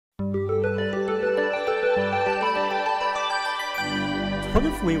What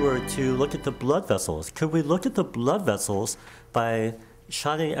if we were to look at the blood vessels? Could we look at the blood vessels by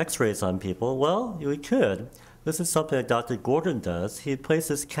shining x-rays on people? Well, we could. This is something that Dr. Gordon does. He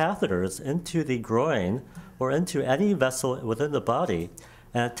places catheters into the groin or into any vessel within the body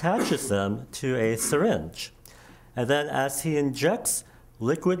and attaches them to a syringe. And then as he injects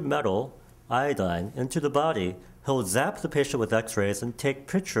liquid metal, iodine, into the body, he'll zap the patient with x-rays and take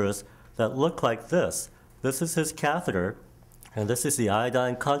pictures that look like this. This is his catheter, and this is the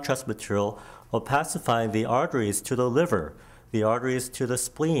iodine contrast material opacifying the arteries to the liver, the arteries to the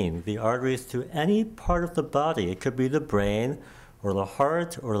spleen, the arteries to any part of the body. It could be the brain or the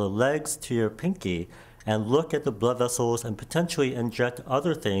heart or the legs to your pinky, and look at the blood vessels and potentially inject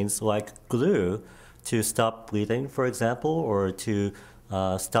other things like glue to stop bleeding, for example, or to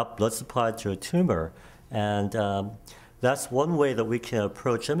stop blood supply to a tumor. And that's one way that we can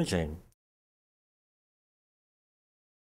approach imaging.